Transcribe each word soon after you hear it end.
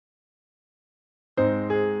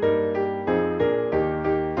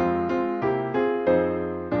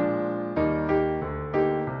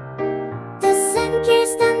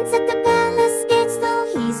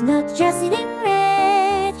He's not just sitting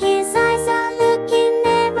red, his eyes are looking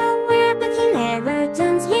everywhere, but he never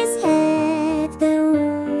turns his head. The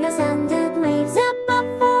room has sounded waves above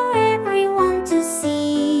for everyone to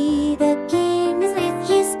see. The king is with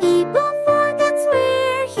his people, for that's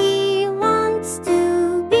where he wants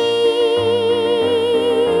to be.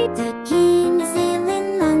 The king is still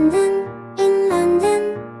in London, in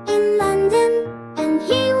London, in London, and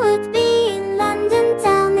he would be in London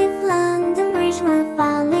town if London Bridge were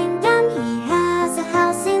falling down. He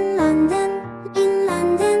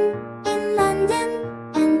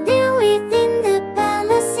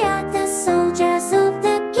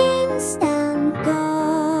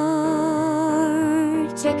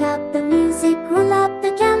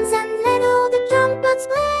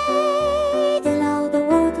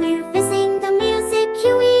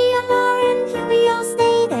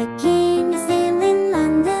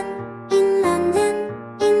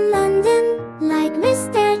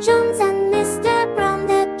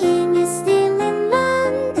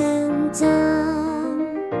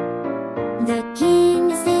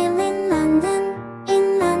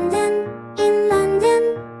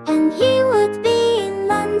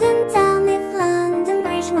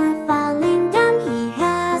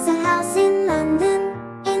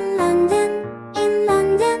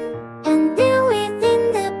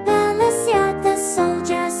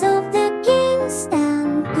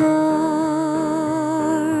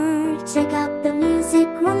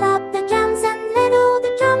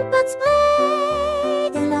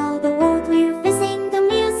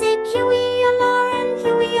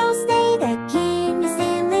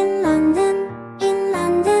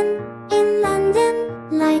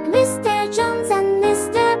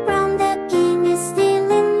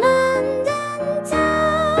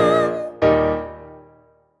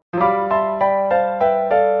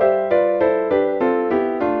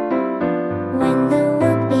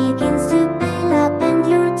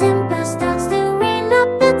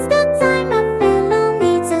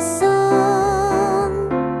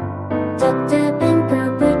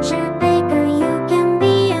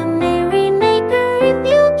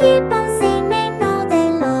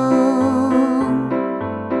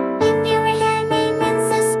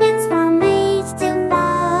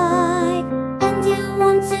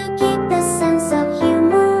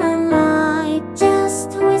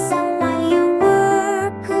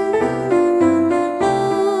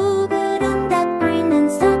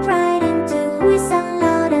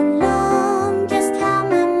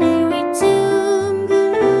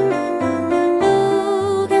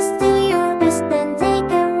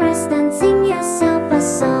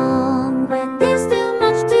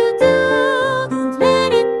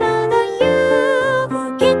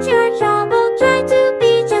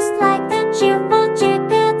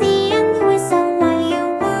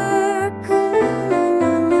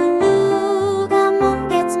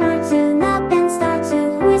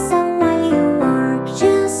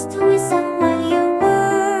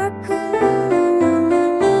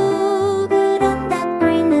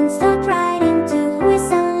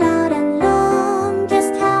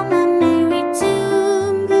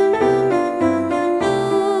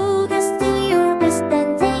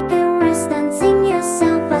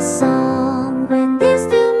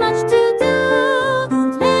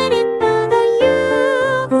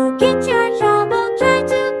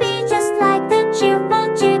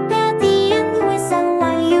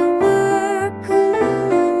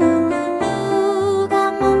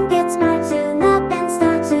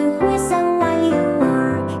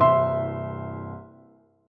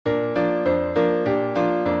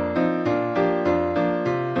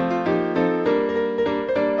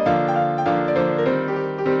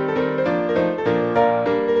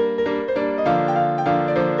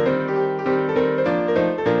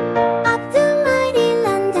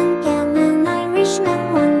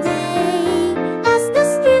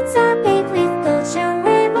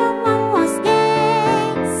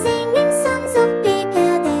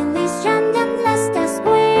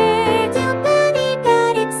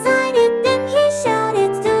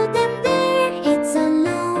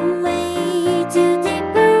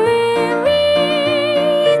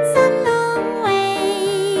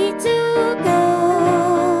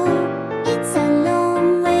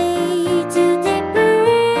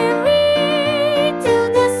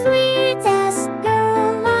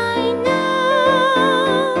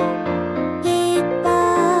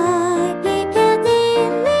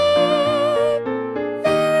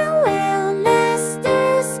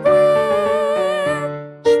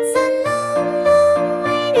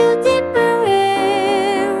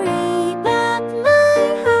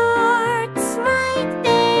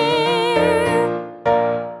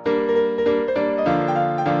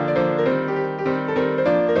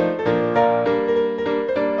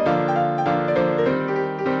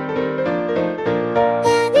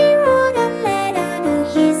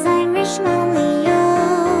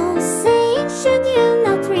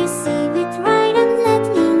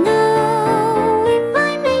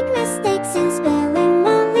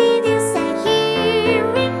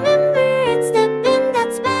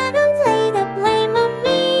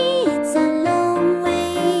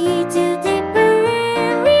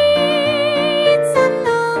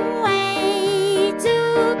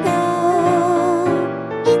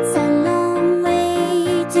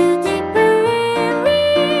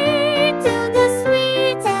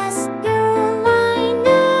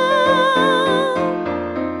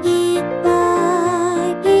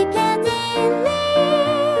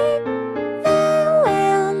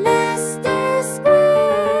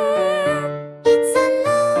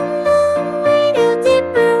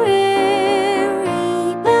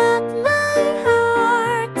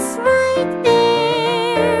right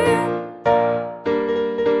there.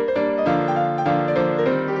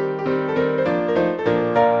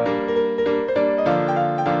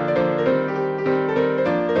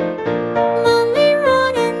 Mommy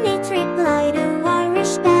wrote a neat reply to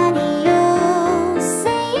Irish Daddy, oh,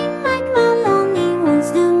 saying Mike Maloney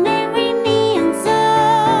wants to marry me, and so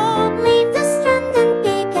leave the Strand and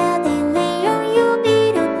Piccadilly, or you'll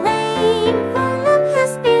be to blame. For love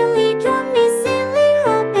has barely drawn me silly,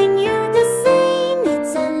 hoping you're the same.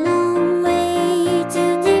 It's a long way to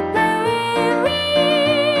Tipperary,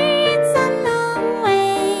 it's a long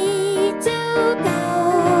way to go.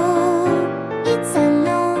 It's a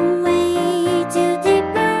long way to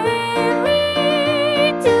Tipperary,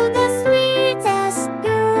 to the sweetest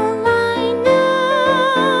girl I know.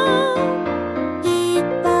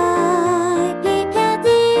 Goodbye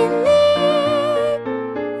Piccadilly,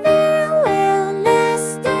 farewell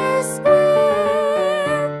Leicester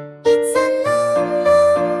Square. It's a long,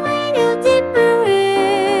 long way to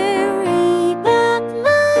Tipperary, but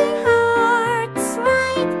my heart's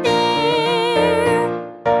right there.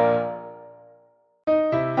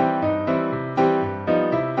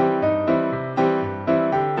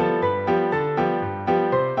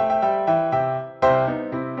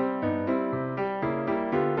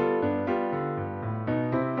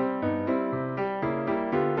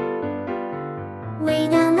 Way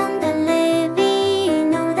down on the levee,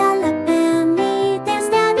 in old Alabama, there's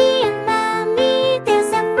Daddy and Mommy, there's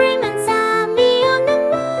Ephraim and Sammy. On a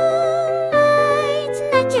moonlight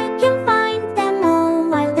night you can find them all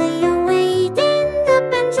while they are waiting. The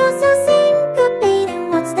banjos are syncopating.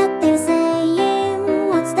 What's that they're saying?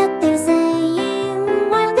 What's that they're saying?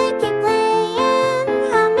 While they keep playing,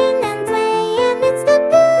 humming and playing. It's the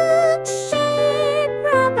good ship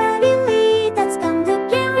Robert E. Lee that's come to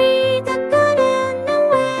carry the garden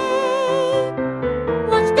away.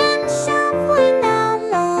 Watch them shuffling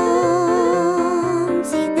along,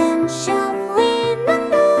 see them shuffling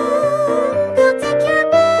along. Go take your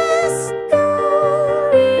best, go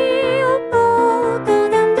real bold, go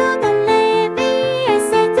down to the levee, I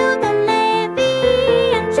say to the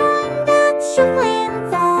levee, and join that shuffling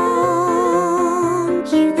throng.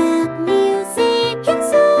 Hear that music and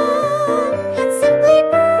song, it's simply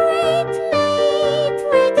great, mate,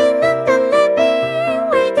 waiting on the levee,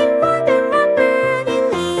 waiting for the Robert E.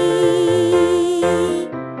 Lee.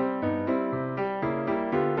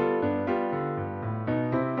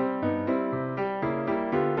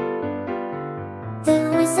 The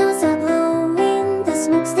whistles are blowing, the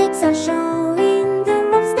smokestacks are showing, the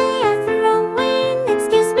ropes they are throwing.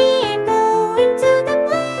 Excuse me, I'm going to the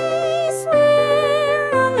place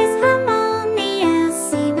where all is harmonious.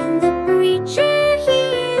 Even the preacher, he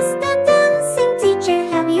is the dancing teacher.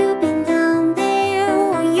 Have you been down there,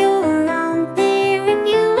 or you around there? If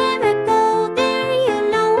you ever go there,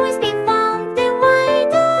 you'll always be found there. Why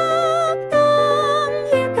dog,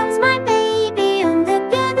 here comes my baby on the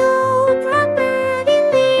good old Robert E.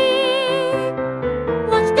 Lee.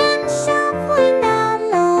 Watch them shuffling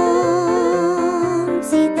along,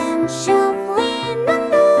 see them shuffling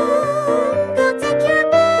along. Go take your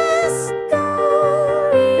best, go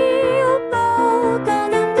real bold, go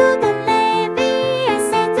down to the levee, I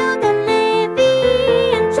say to the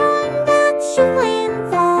levee, and join that shuffling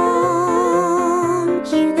throng.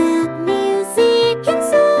 Hear that music and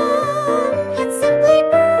song, it's simply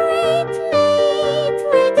great, mate,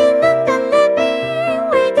 waiting on the levee,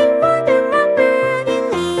 waiting for the Robert E.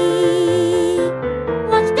 Lee.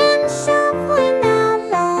 Watch them shuffling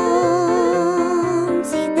along,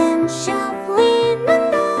 see them shuffling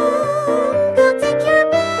along. Go take your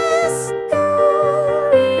best, go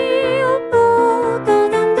real bold, go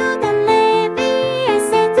down to the levee, I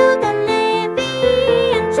say to the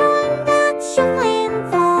levee, and join that shuffling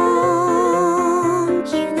throng.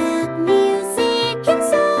 Hear that music and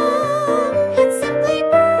song, it's simply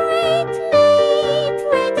great, mate,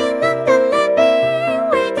 waiting on the levee,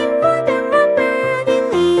 waiting for the Robert E.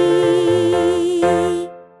 Lee.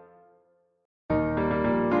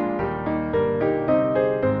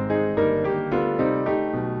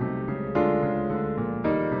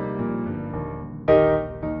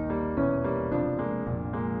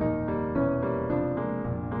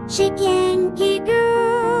 Chick Yankee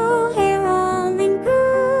girl, hair all in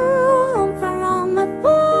curl, home from a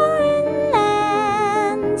foreign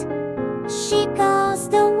land. She calls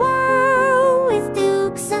the world with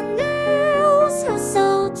dukes and earls, who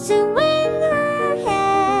sold to win her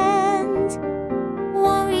hand.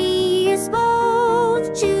 Warriors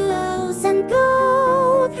bold, jewels and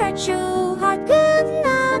gold, her true heart could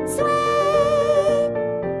not sway.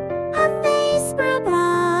 Her face grew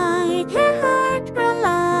bright, her heart grew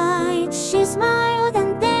light. smile.